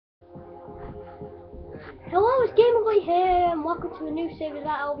Hello, it's Gamerboy here, and welcome to a new series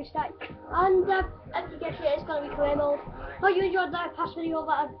that I'll be starting. And as you guess, it's going to be career mode. Hope you enjoyed that past video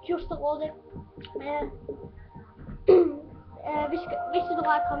that I've just uploaded. This is a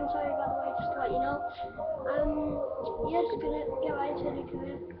live commentary, by the way, just to let you know. Yeah, just gonna get right into the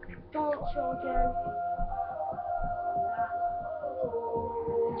career. Don't show again.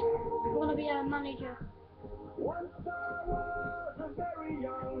 I'm gonna be a manager. We're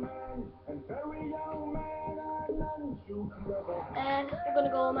going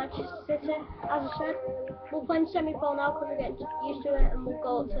to go Manchester City, as I said. We'll play in semi-final now because we're getting used to it, and we'll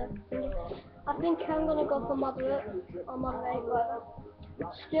go to I think I'm going to go for moderate, or moderate, whatever.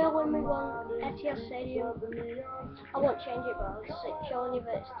 Sterling, we won Etihad Stadium. I won't change it, but I'll showing you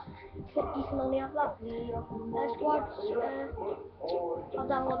that you can only have that. Squads, I'll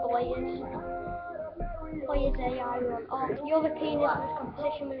download the latest. Players AI we want off. European is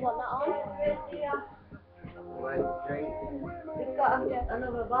competition, we want that on. We've got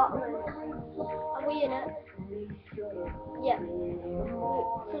another bottle. Are we in it? Yeah.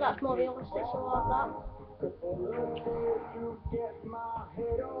 So that's more realistic, so we'll have that.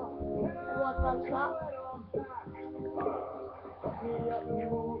 We'll advance that.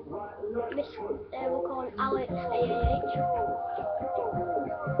 We'll call him Alex AAH.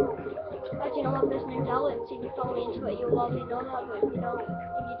 As you know, my first name's Alex. If you follow me on Twitter, you'll already know that, but if you don't, if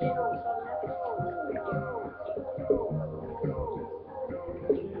you do, so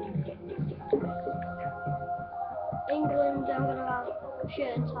England, I'm going to have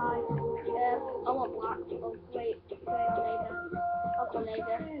shirt and tie. I want black, or grey or navy. I'll go navy.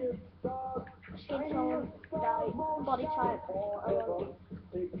 Skin tone, dye, body type, I want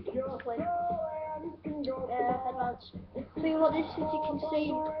slim. Advanced. So what this is, you can see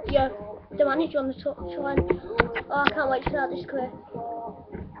the manager on the top line. Oh, I can't wait to start this career.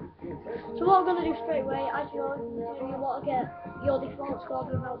 So what we're going to do straight away, as you know, you want to get your default squad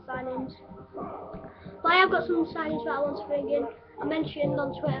without signings. But I have got some signings that I want to bring in. I mentioned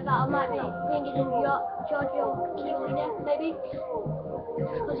on Twitter that I might be bringing in Giorgio Chiellini, maybe,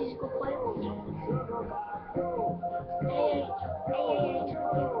 because he's a good player. AAH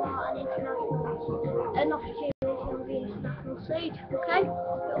looking for an international, an opportunity on the international stage, okay?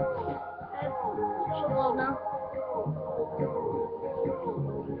 So load now.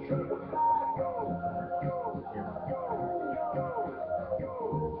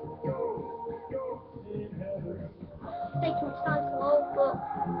 Taking its time to load, but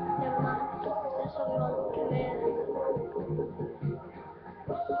never mind. That's what we want career.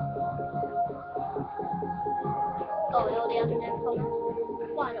 Oh, we already had an info.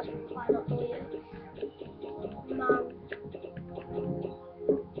 Why not delete it? Man.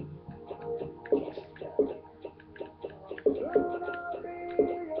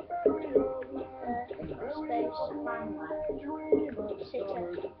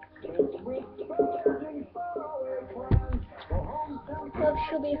 That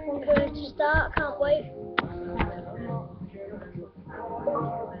should be a fun career to start, can't wait.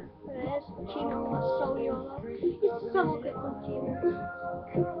 There it is, achievement was so YOLO. Let's have a look at some achievements.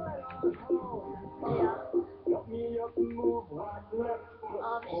 Yeah.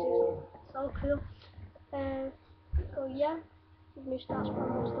 Oh, this is so cool. So yeah, new starts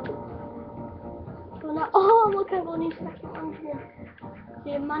from and stuff. Oh, look, I'm going into second function.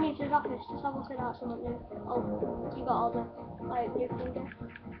 The manager's office, just have a look at that, something new. Oh, you got all the new things there.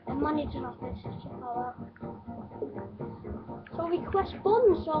 The manager's office, check out that. So request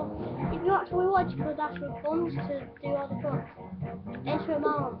funds, so if you actually want, you could ask for funds to do all the fun. Enter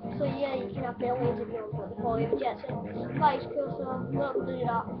amount, so yeah, you can have millions if you want, but before you reject it. That is cool, so we're not going to do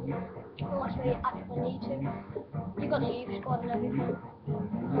that, unless we actually need to. You've got the youth squad and everything.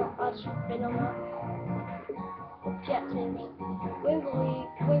 I've just been on that. Objectives. Win the league,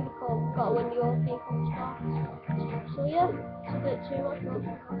 win the cup, got to win the European Cup. So yeah, it's a bit too much,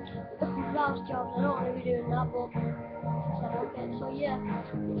 but last jobs, I don't want to be doing that, but okay. So yeah,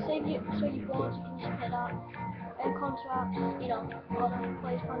 so you bought, you can just pay that. Contracts, you know, all the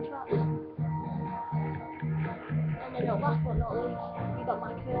players' contracts. And then last but not least, you got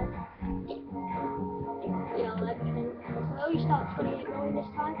my career. You know, everything. So you start 28 million this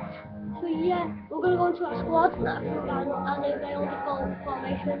time. So yeah, we're going to go into our squad, and they all default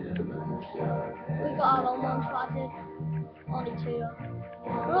formation. We got our own ones, but I did only two though.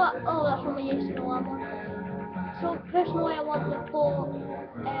 Oh, that's from the used to the one. So personally I want the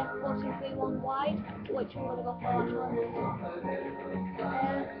 4-2-3-1 wide, which I'm going to go for actually.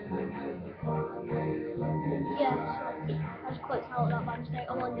 Yeah, so I just clicked out that by mistake.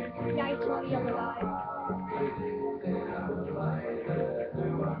 I want Gaito on the right.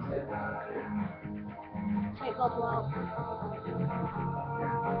 gobble out.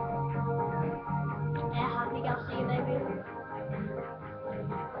 I think I'll see you maybe.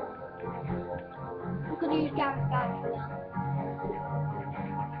 I'm gonna use Gareth Gareth for now.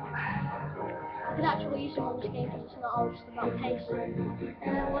 I could actually use him on this game because it's not all just about pace.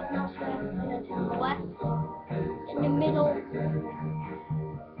 What else there? And then to the left. In the middle.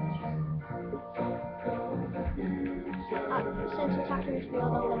 Centre attacking midfield,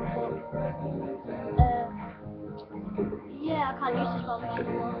 I'm gonna put. Yeah, I can't use this formation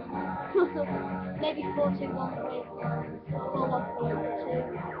anymore. Maybe 4-2-1-3. 4-1-3-2.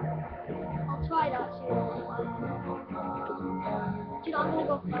 I'll try that, see what it looks like. Do you know, I'm gonna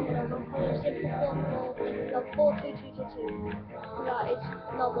go for a simple 4-2-2-2-2. That is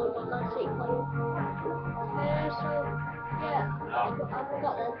not good, but Man City playing. So, yeah, I've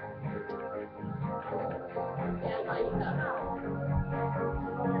got them. Yeah, no, you got that.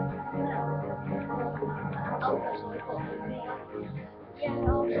 I'll personally put yeah,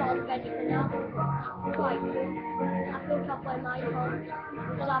 I'll sort of ready for now. Quite cool. I think I'll play my phone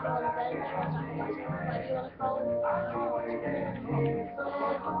because I've been on the bench once I can get to whatever you want to call it.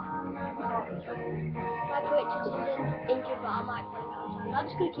 Michael Richards is injured, but I might play him sometime. I'm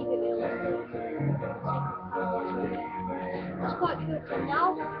just going to keep it realistic. That's quite cool. So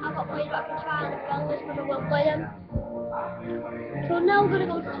now I've got players that I can try on the friend list because I will play them. So now we're going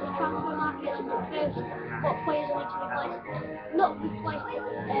to go to the transfer market first. What players I need to replace? Not replace,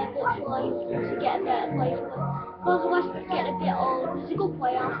 but to get a better player. Because Westbrook's getting a bit old. He's a good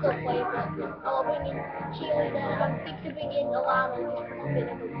player, I'll still play him. I'll bring in Cheerleader. I don't think to bring in Alano just because he's been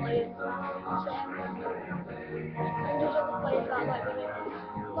a good player. And there's other players that I might bring in.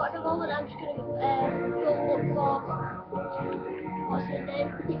 But at the moment I'm just going to go look for, what's his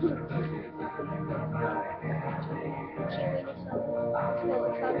name? Cheerleader, so let's go to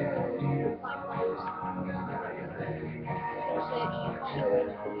transfer and find players.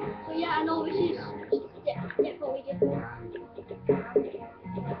 So yeah, I know this is definitely different.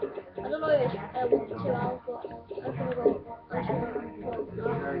 I don't know if it's 1 to 2 hours, but I'm gonna go.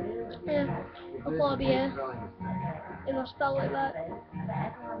 Yeah, I'll probably be here if I spell it right.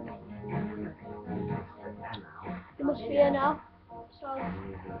 It must be here now. So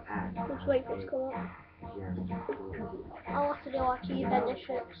let's wait for it to come up. I'll have to do like a vendor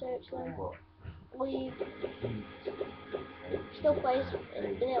search then. League still plays in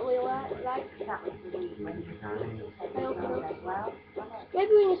Italy, right? I hope he does.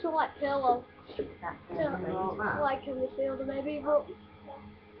 Maybe we need someone like Pirlo to like in the fielder maybe, but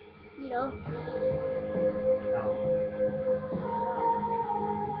you know.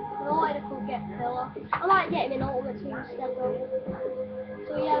 I don't like if we get Pirlo. I might get him in Ultimate Team instead though.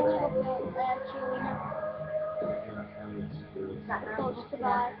 So yeah, I'm gonna go for Cheerleader. Close to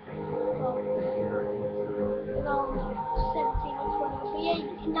buy. Around 17 or 20. So yeah, you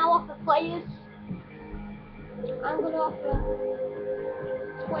can now offer players. I'm gonna offer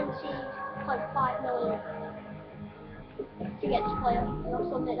 20.5 million to get this player. I'll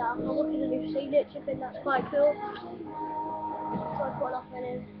submit that. I'll look at the new signature thing, that's quite cool. So I put an offer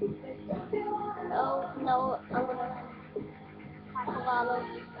in. Oh no, I'm gonna tackle Lalo.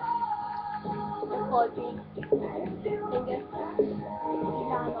 Employed me. Finger.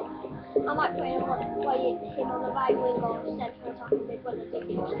 I might play him on the right wing or central attacking mid when I think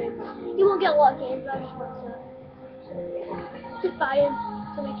he used to. He won't get a lot of games, but I just want to just buy him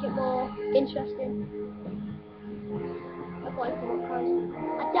to make it more interesting. I thought he come up close.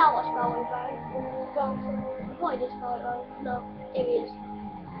 I doubt I spelled it right. Wrong. I thought I did spell it right. No, here he is.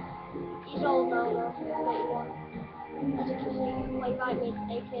 He's old now though, 31. As you can see, he can play right mid,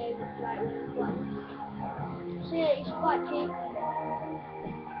 aka right left. So yeah, he's quite cheap.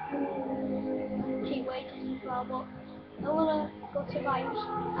 Cheap wages as well, but I'm gonna go to Ryan's.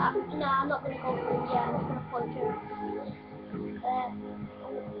 Nah, I'm not gonna go for him yet. I'm just gonna plug him.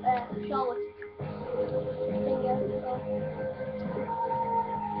 Charlotte.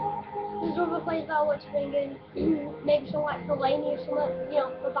 There's other players that I want to bring in. Maybe someone like Fellaini or something, you know,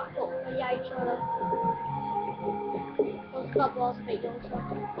 for backup for Yates or well, Scott was a bit young, so I'm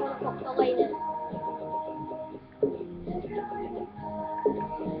gonna put Fellaini.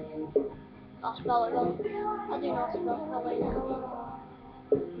 I'll spell it wrong. I do not spell Fellaini.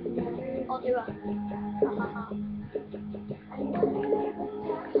 I'll do it.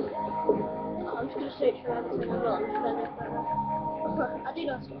 I'm just gonna search for everything I'm not understanding. I do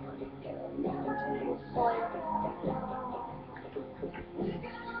not spell it. Boy.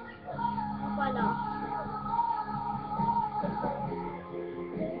 I'll find out.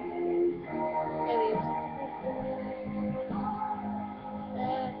 There he is.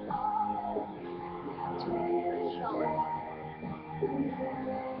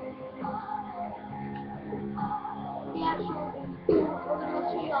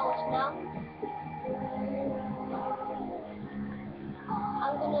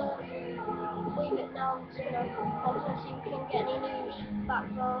 I'm gonna leave it now. I'm just gonna hopefully see if we can get any news back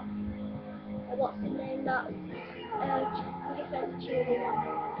for what's the name that defense cheerleader.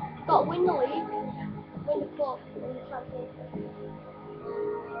 Got to win the league, win the cup, and the championship.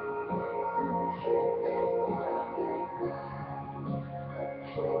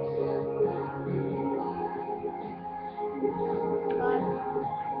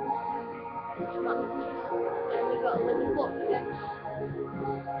 And we got to win the cup again.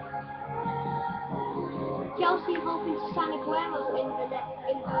 Chelsea hoping to sign Aguero in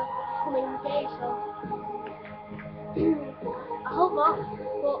the coming days, so I hope not.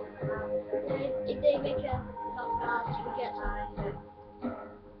 But if they make a not bad, we get time.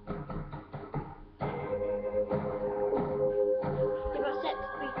 If I set to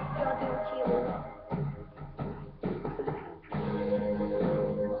beat Jordan Chile,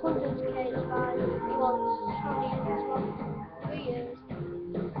 100k is fine. He wants how many years? Well, 3 years.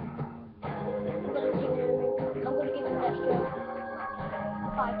 I'm gonna give him an extra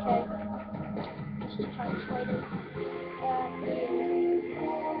 5k just to try and persuade him. 3 years.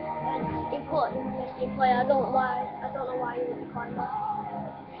 And important investing player. I don't know why he would decline that.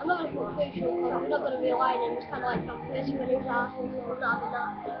 I'm not going to put crucial because I'm not going to realign him. It's kind of like I'm facing with his ass, so I'm not having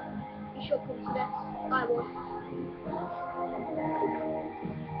that. He should come to this. I would.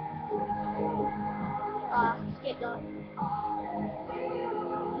 Skip that.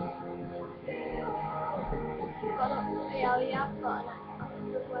 Yeah, we have got an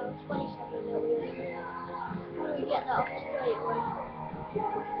actor as well. 27 million. How do we get that off straight away?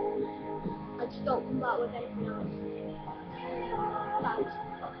 I just don't come back with anything else. Thanks.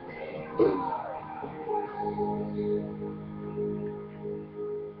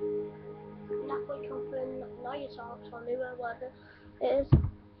 Napoli confirmed now your talks on me whether it is.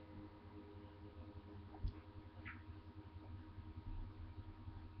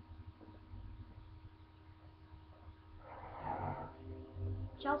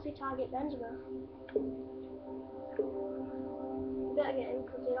 Chelsea target Benzema. We better get him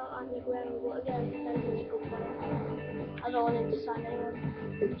because they don't like Aguero, but again, Benzema's a good player. I don't want him to sign anyone.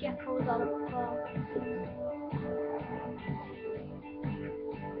 Jekyll's on form.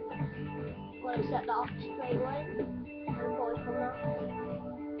 I'm going to set that off straight away. Before we come now.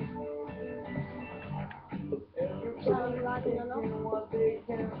 Sounds riding enough.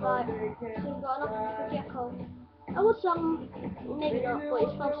 Right, so we've got an offer for Jekyll. I would say maybe not, but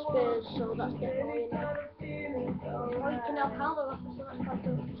it's from Spurs, so that's definitely enough. Or you can help counter offer, so that's quite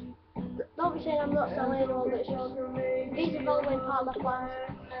good. Don't be saying I'm not selling anyone, but it's just these are following part of my plans.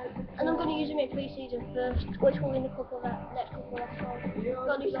 And I'm going to use him in pre-season first, which will win the next couple of episodes.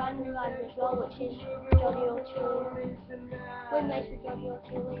 Got to do signing arriving as well, which is Johnny O'Toole. We're mates with Johnny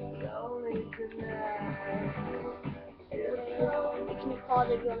O'Toole. You can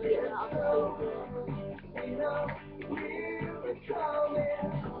afford if you want to get that off the feet.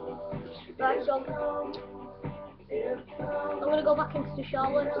 Right, so I'm going to go back into the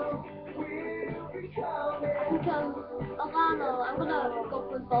shortlist. I think Alano, I'm going to go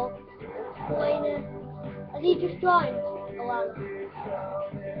for both. Elena, has he just joined Alano?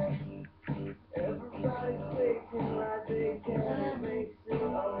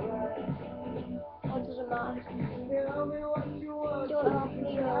 It doesn't matter. Do it around 3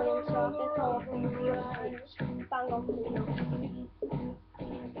 million, so I think I'll just bang on 3 million.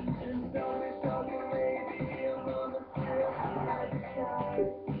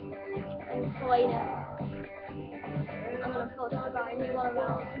 And Elena, I'm going to put that right, new one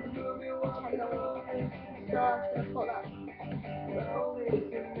around 10 million. So I'm just going to put that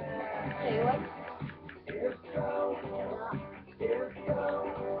straight away.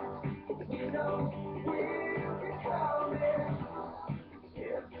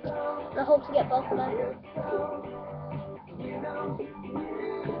 I hope to get both of them.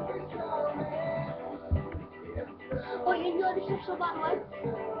 Oh, you enjoyed this episode, by the way?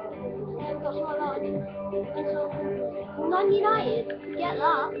 Got some about it. And so, Man United, get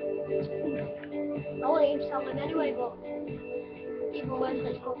that. I wouldn't even sell them anyway, but even worse,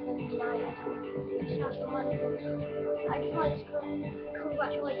 let's go for United. Just for money. I just wanted to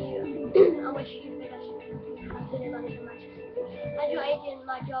congratulate you. I wish you the best as the new manager of Manchester City. As your agent,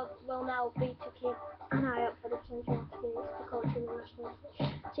 my job will now be to keep an eye out for the potential opportunities to coach in the national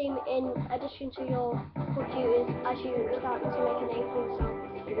team in addition to your good duties as you start to make a name for yourself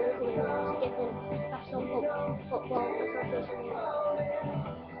within different professional football associations.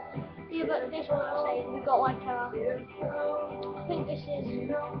 Yeah, but this one I'm saying, we've got like I think this is,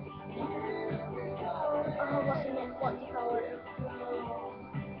 what's in it, what do you call it?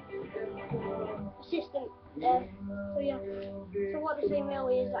 Assistant, so yeah, so what they're saying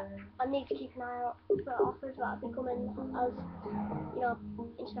really is that I need to keep an eye out for offers that are becoming as, you know,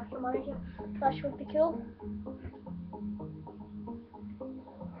 international manager. That should be cool.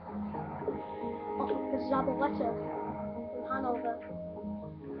 Offer for Zabaleta from Hanover.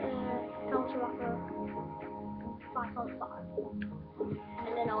 Counter offer 5.5.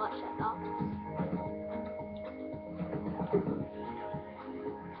 And then I'll accept that.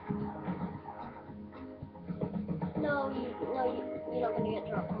 No, you're not going to get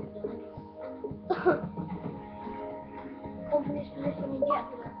dropped. Come from this position and get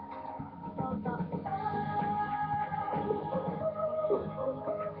to it. Love that.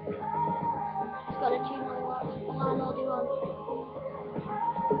 It's got a 2 million watts. Line all do on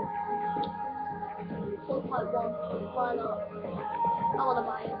 4.1. Why not? I want to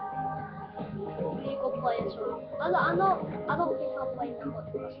buy it. Really good player too. I don't think I'll play that much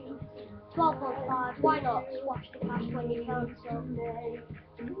personally. 12.5, why not swash the cash when you can, so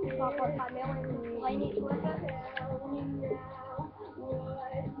 12.5 million, playing each worth it.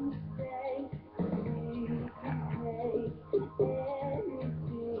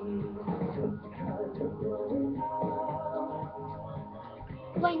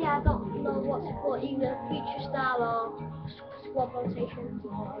 But yeah, I don't know what to put, either future star or squad rotation.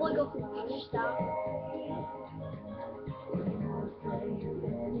 We'll go for future star.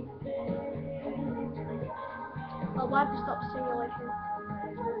 Oh, why have to stop simulation?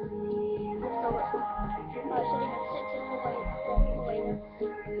 So much fun. Right, so he had 6 away now.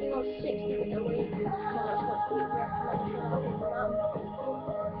 He wants 60 a week. Well, that's what he's recommended for that.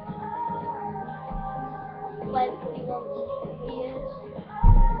 Length he wants years.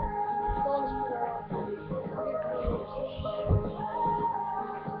 Bonus for all.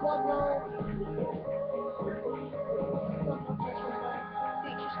 Squad roll. Squad rotation player.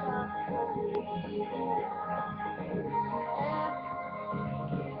 Future star.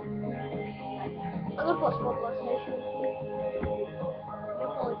 I'm gonna put squad rotation.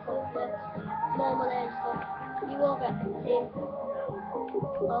 You're fully confident. More money and stuff. You will get the team.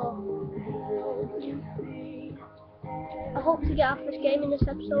 Oh. I hope to get our first game in this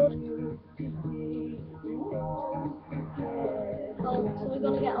episode. Oh, so we're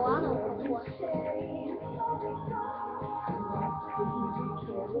gonna get Alano, hopefully.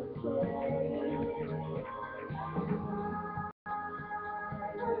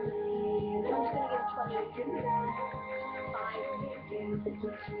 I'm just gonna give 25.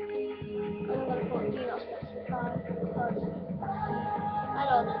 I'm gonna put do not specify because I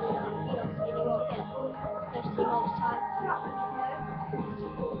don't know do not say they won't get first team all the time.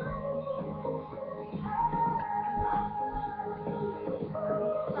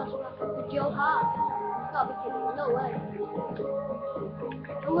 That's right. For Joe Hart. That'll be kidding me, no way.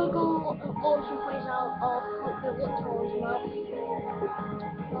 I'm gonna go loan some players out or hopefully look to loan them out.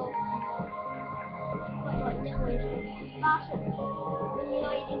 So, like Nitway. Barca.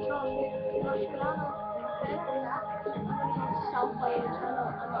 United in trophy. Mascherano. Okay. I'm gonna go to sell players. I'm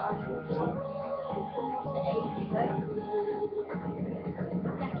not actually just what's the age, right?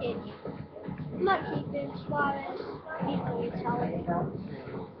 Decade. Might keep him. Suarez. He's gonna be selling.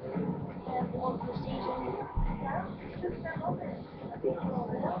 One for the season.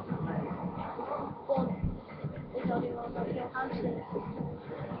 One. He's only one. Johansson.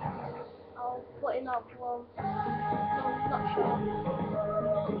 I'll put him out for one. No, not sure.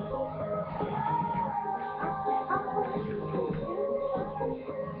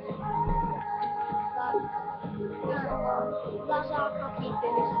 Lazar can't keep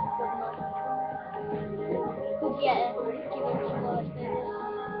him, he's good man. Could get him, give him some more experience.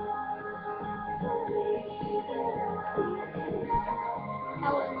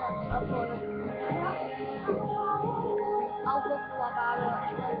 Helen, I'll go him. I'll go for Wabaro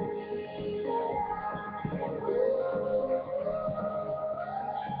actually.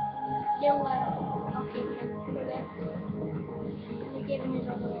 Nowhere, I'll keep him. We're giving his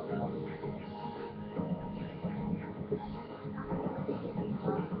other one.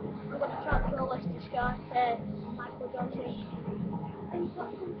 I'm going to transfer a list this guy, Michael Johnson.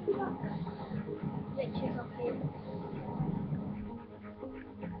 Richards up here.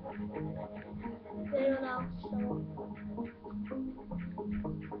 Anyone else? So.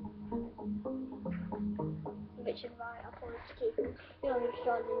 Richard right, I'll probably just keep him. You know, he's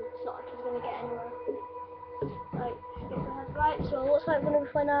joined and it's not like he's going to get anywhere. Right, right, so it looks like we're going to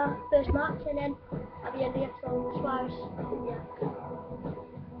be playing our first match and then at the end of the episode, Suarez. Yeah.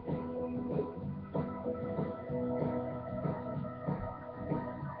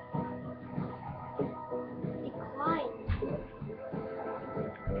 Decline.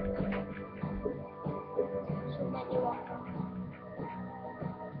 So menu offer.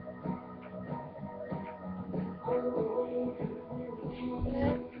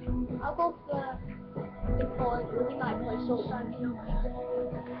 I'll go for important, because he might play sometimes, you know.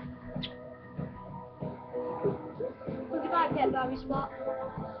 Because he might get Barry spot.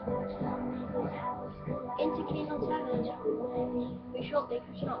 Into Keen on 7. We should be,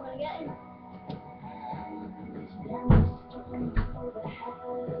 because you're not going to get him.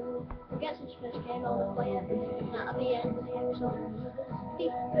 He gets his first game, I'll play it. That'll be it. So,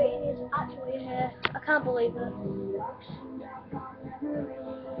 FIFA 13 is actually here. I can't believe it.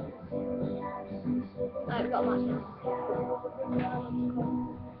 Right, we've got a match now.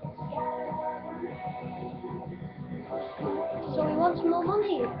 So we want some more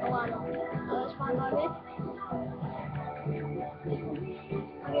money, or why not? That's fine by me.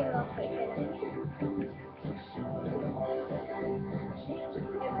 I'll give it off quick.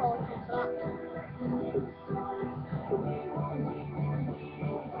 Get forward for that.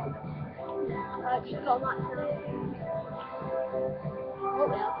 Right, just got a match now. Oh,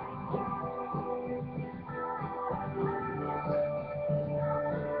 we have.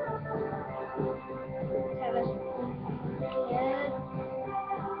 Kevin. Yeah.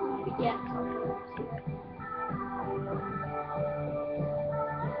 Yeah.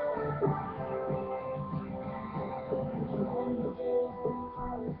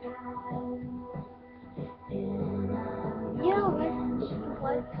 Yeah, okay.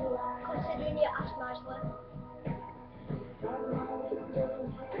 Play. Considering you asked nicely.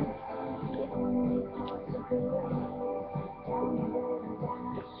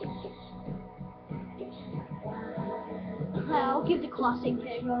 I'll give the classic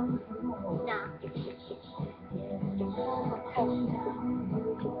hero. Nah.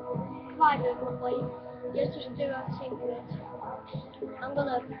 Private probably. Let's just do a secret. I'm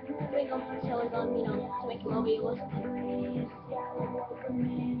gonna bring on Sullivan, you know, to make him more realistic.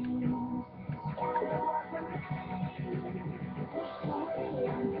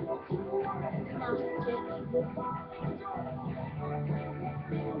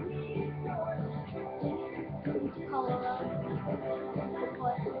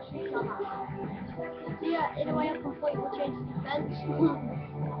 Yeah, in a way I completely changed the defense.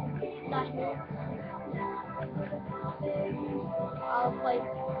 Nice move. I'll play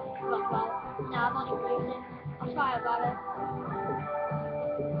Rockwell. Nah, I've only played it. I'll try about it.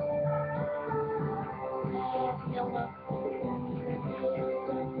 Milner.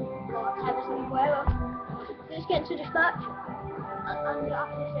 Tevez and Aguero. Let's get into this match. And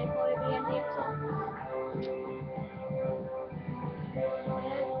after this, they'll probably be ending, so.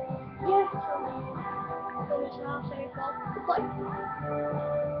 Yeah, so. Finish now, semi-final. Play.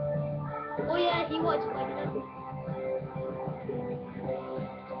 Oh yeah, he wanted to play, didn't he?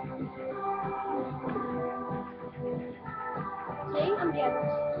 See, I'm jealous.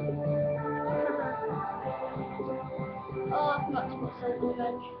 Oh, I forgot to put something on the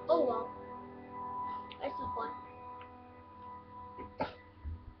bench. Oh well. Let's just play.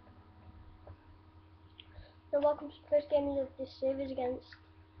 So welcome to the first game of this series against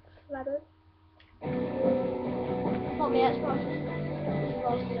Rabbit. Not me, it's Ross.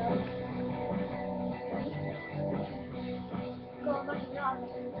 Go on, back to that.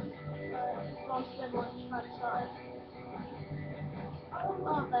 Ross, everyone's trying to start it.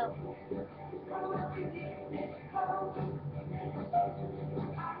 Oh, fail.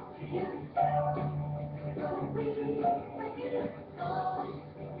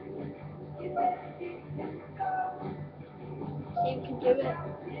 See if we can do it.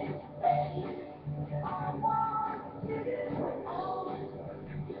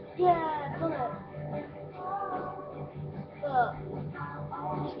 Yeah, done it. But,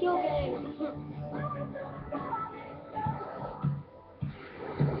 skill game.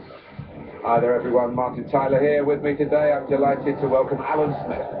 Hi there everyone, Martin Tyler here with me today. I'm delighted to welcome Alan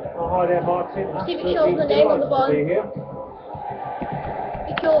Smith. Oh, hi there Martin. See if it shows the name on the bottom. Be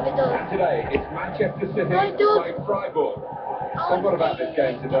sure if it does. And today it's Manchester City playing Freiburg. So what about this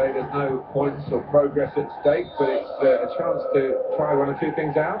game today? There's no points or progress at stake, but it's a chance to try one or two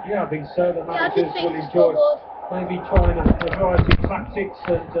things out. Yeah, I think so. The managers will enjoy maybe trying a variety of tactics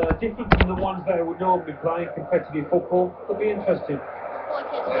and different from the ones they would normally play in competitive football. It'll be interesting.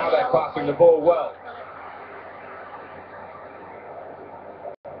 Now they're passing the ball well.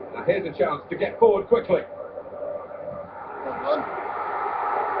 Now here's a chance to get forward quickly.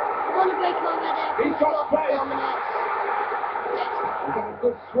 He's got space. He's got a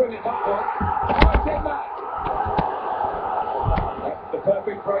good swing at that one. Right in that. That's the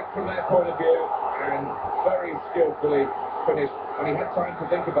perfect break from their point of view, and very skillfully finished. When he had time to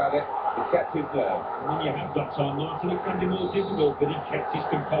think about it, he kept his nerve. When you have that time, Martin, it can be more difficult, but he kept his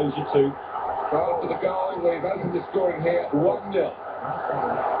composure too. Right after the goal, we've opened the scoring here 1-0.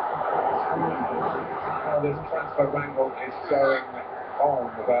 How this transfer wrangle is going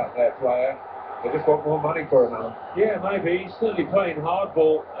on about their player. They just want more money for him now. Yeah, maybe. He's certainly playing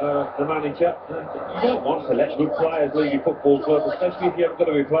hardball, the manager. And you don't want to let good players leave your football club, especially if you haven't got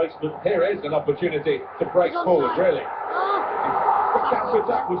a replacement. Here is an opportunity to break forward, really. The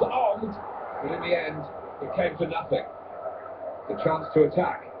counter-attack was on, but in the end, it came to nothing. The chance to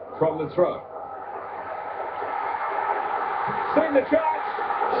attack from the throw. Seen the chance!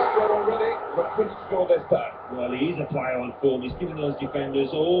 Scored already, but couldn't score this time. Well, he is a player on form. He's giving those defenders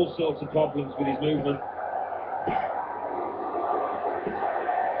all sorts of problems with his movement.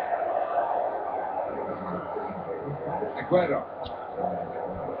 Aguero.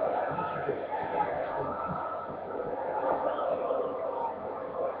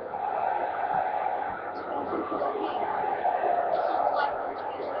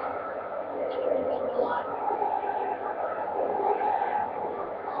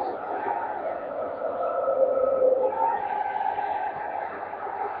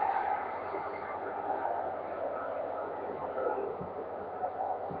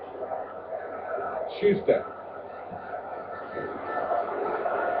 Schuster.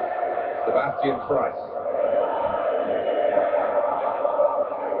 Sebastian Price.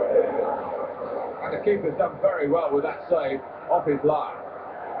 And the keeper's done very well with that save off his line.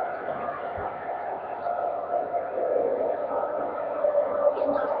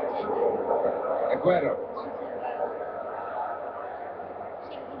 Aguero.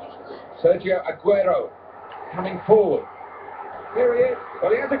 Sergio Aguero coming forward. Here he is.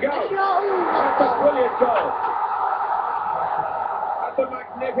 Well, he has a goal. That's a brilliant goal. That's a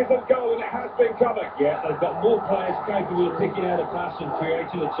magnificent goal, and it has been coming. Yeah, they've got more players capable of picking out a pass and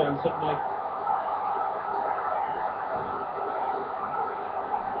creating a chance, haven't they?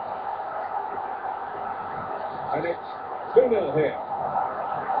 And it's 2-0 here.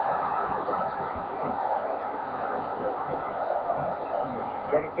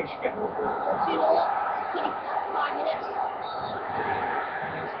 Jonathan Schmidt. 5 minutes.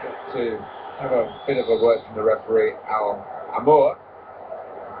 Got to have a bit of a word from the referee, Al Amour.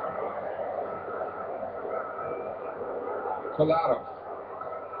 Kolarov.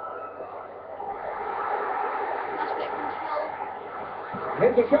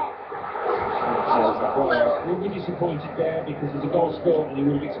 Here's a shot. Well, we'll be disappointed there because there's a goal scored and he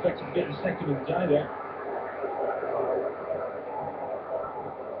would have expected to get the second of the day there.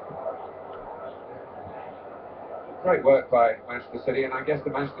 Great work by Manchester City, and I guess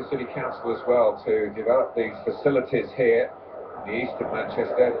the Manchester City Council as well, to develop these facilities here in the east of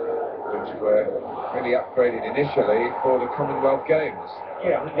Manchester, which were really upgraded initially for the Commonwealth Games.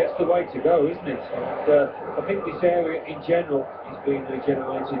 Yeah, I think that's the way to go, isn't it? And I think this area in general is being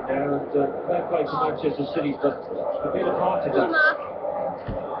regenerated now, and fair play to Manchester City for being a part of that.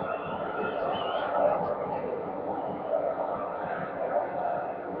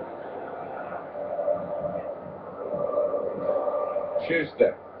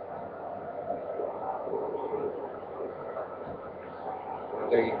 Schuster.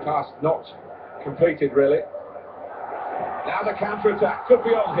 The pass not completed, really. Now the counter-attack could be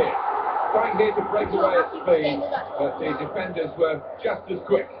on here. Trying here to break away at speed, but the defenders were just as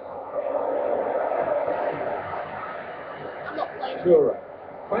quick. Sure.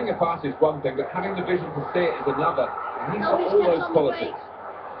 Playing a pass is one thing, but having the vision to see it is another. And he's got all those qualities.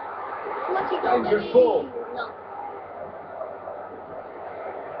 Dangerous ball.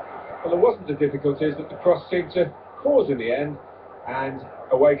 Well, there wasn't the difficulties that the cross seemed to cause in the end, and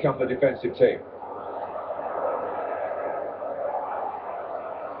away come the defensive team.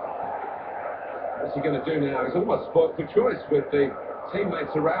 What's he going to do now? He's almost spoilt for choice with the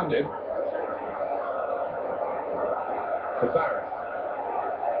teammates around him. To Barrett.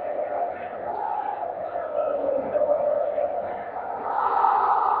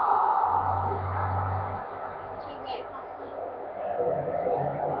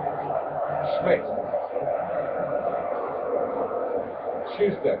 Schmidt.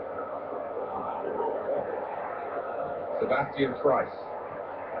 Schuster. Sebastian Price.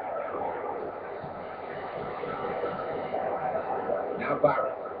 Now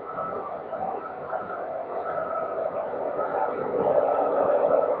Barrett.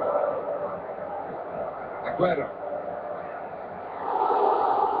 Aguero.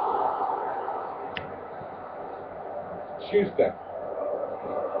 Schuster.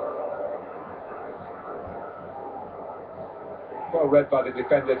 Well read by the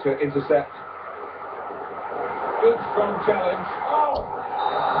defender to intercept. Good strong challenge. Oh!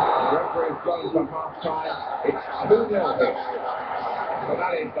 The referee blows for half-time. It's 2-0 here. So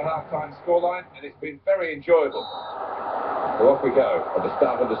that is the half-time scoreline, and it's been very enjoyable. So off we go at the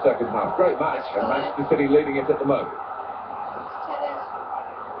start of the second half. Great match, and Manchester City leading it at the moment.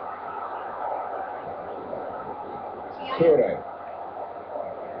 Toure.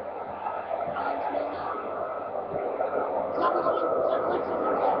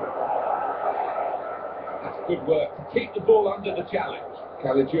 That's good work to keep the ball under the challenge.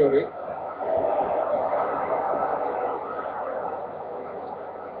 Caligiuri.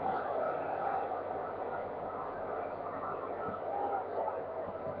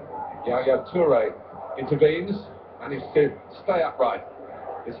 Yaya Toure intervenes, managed to stay upright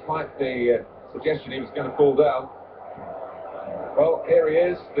despite the suggestion he was going to fall down. Well, here he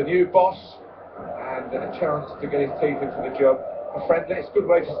is, the new boss, and a chance to get his teeth into the job. A friendly, it's a good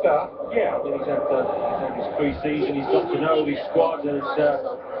way to start. Yeah, I mean, he's had his pre-season, he's got to know his squad and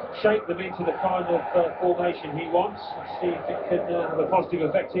shape them into the kind of formation he wants. Let's see if it can have a positive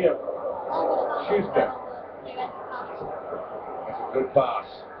effect here. Schuster. That's a good pass.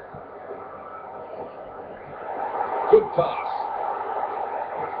 Good pass.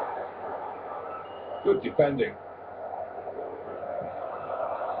 Good defending.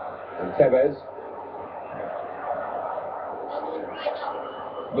 And Tevez.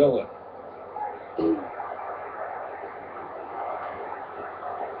 Milner.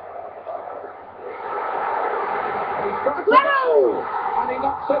 Aguero! And he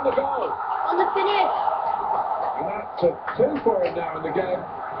knocks in the goal. On the finish. And that's a 2 for him now in the game.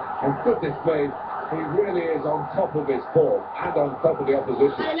 And goodness me, he really is on top of his form and on top of the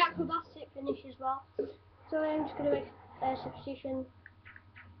opposition. And an acrobatic finish as well. So I'm just going to make a substitution.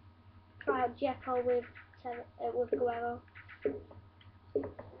 Try out Dzeko with Aguero.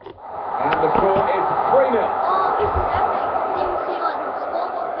 And the score is 3-0. Oh, this is epic. I didn't even see like the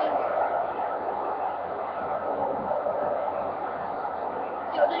scoreboard thing.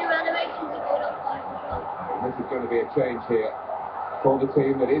 So the new animations are going up like as well. This is going to be a change here for the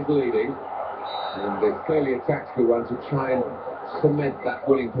team that is leading. And it's clearly a tactical one to try and cement that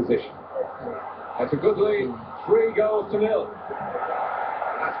winning position. That's a good lead, 3-0.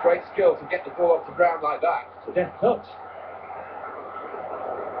 That's great skill to get the ball off the ground like that. It's a deft touch.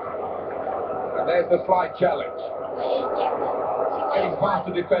 And there's the slide challenge. Getting past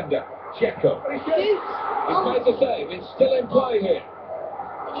the defender, Dzeko. He's made the save, it's still in play here.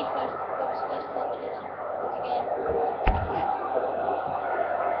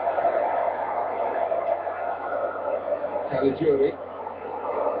 Caligiuri.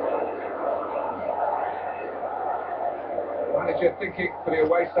 Manager thinking for the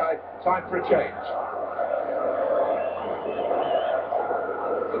away side, time for a change.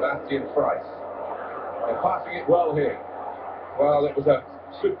 Sebastian Price. They're passing it well here. Well, it was a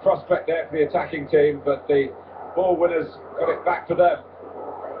good prospect there for the attacking team, but the ball winners got it back to them.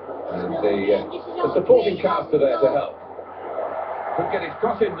 And the supporting cast are there to help. Could get his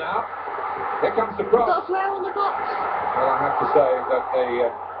cross in now. Here comes the cross. Got a player on the box. Well, I have to say that the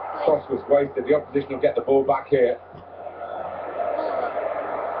cross was wasted. The opposition will get the ball back here.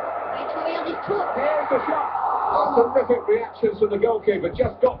 Here's the shot. Oh, terrific reactions from the goalkeeper.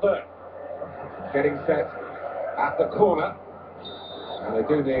 Just got there. Getting set at the corner. And they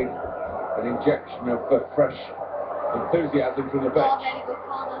do need an injection of fresh enthusiasm from the bench.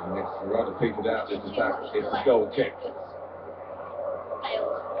 And it's rather petered out, this attack. It's a goal kick.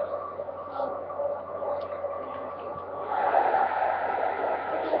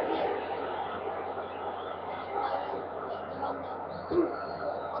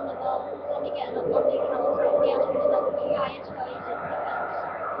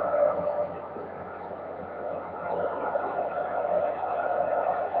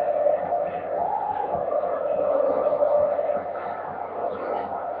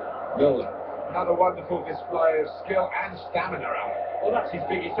 Milner. Another wonderful display of skill and stamina, Alan. Well, that's his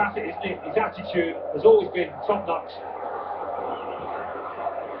biggest asset, isn't it? His attitude has always been top-notch.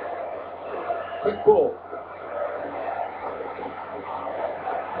 Quick ball.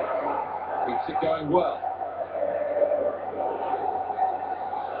 Keeps it going well.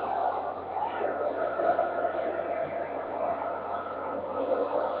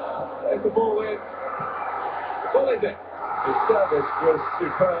 There's the ball in. Ball is it? His service was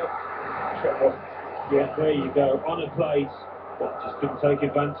superb. Yeah, there you go. On a plate, but just couldn't take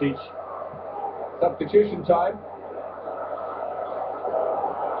advantage. Substitution time.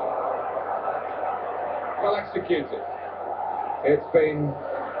 Well executed. It's been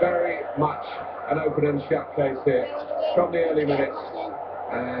very much an open and shut case here from the early minutes,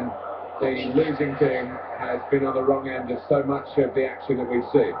 and the losing team has been on the wrong end of so much of the action that we've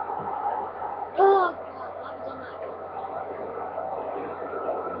seen. Oh,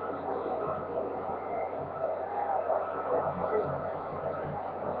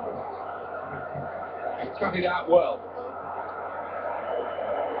 He's cut it out well.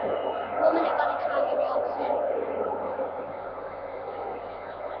 1 minute by the time you're all set.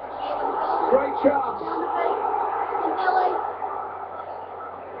 Great chance.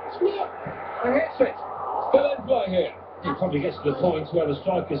 Smith. And hits it. Still in play here. It probably gets to the point where the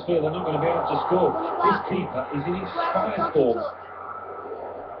strikers feel they're not going to be able to score. This keeper is in his finest form.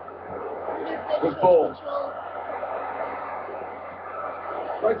 Good ball.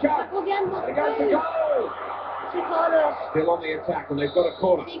 Great chance. And it goes to goal. Still on the attack, and they've got a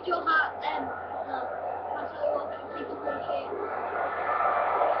corner. Big Joe Hart, I tell you what, keep the clean sheet.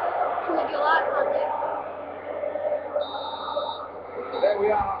 Should we do that, can't they? There we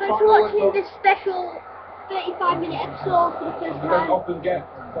are. Thanks for watching this special 35-minute episode for the first You don't time. often get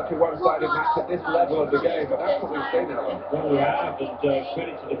such a one-sided match at this level of the game, but that's what we've seen, Alan. Well, we have, and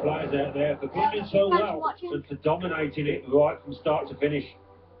credit to the players out there for playing so well and for dominating it right from start to finish.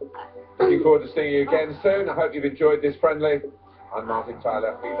 Looking forward to seeing you again soon. I hope you've enjoyed this friendly. I'm Martin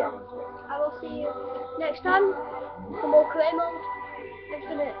Tyler. He's Alan Smith. I will see you next time for more career mode. Next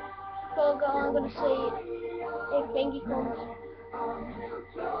minute, before I go on, I'm going to see if Bingy comes.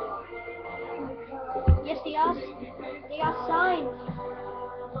 Yes, he has. He has signed.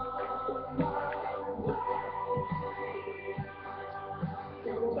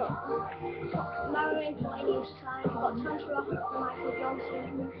 Marion Playne's signed. Got transfer offer from Michael Johnson.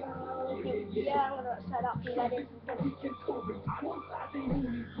 Yeah, I'm going to say that for Reading.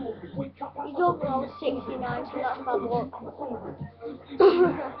 He's overall 69, so that's bad luck.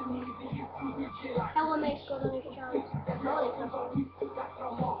 LMA scored on his chance.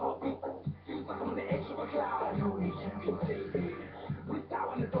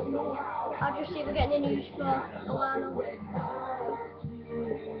 I'll just see if we're getting any news for Alano. I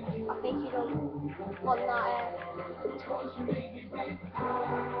think he's on that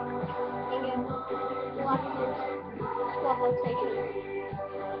squad rotation.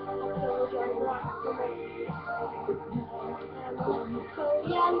 So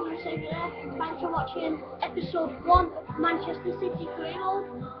yeah, I'm going to say there. Thanks for watching episode 1 of Manchester City Career Mode.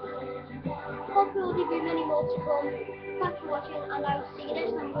 Hopefully we'll give you many more to come. Thanks for watching, and I will see you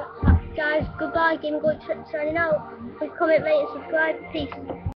next time. Guys, goodbye. Gaming Goat signing out. Please comment, rate, and subscribe. Peace.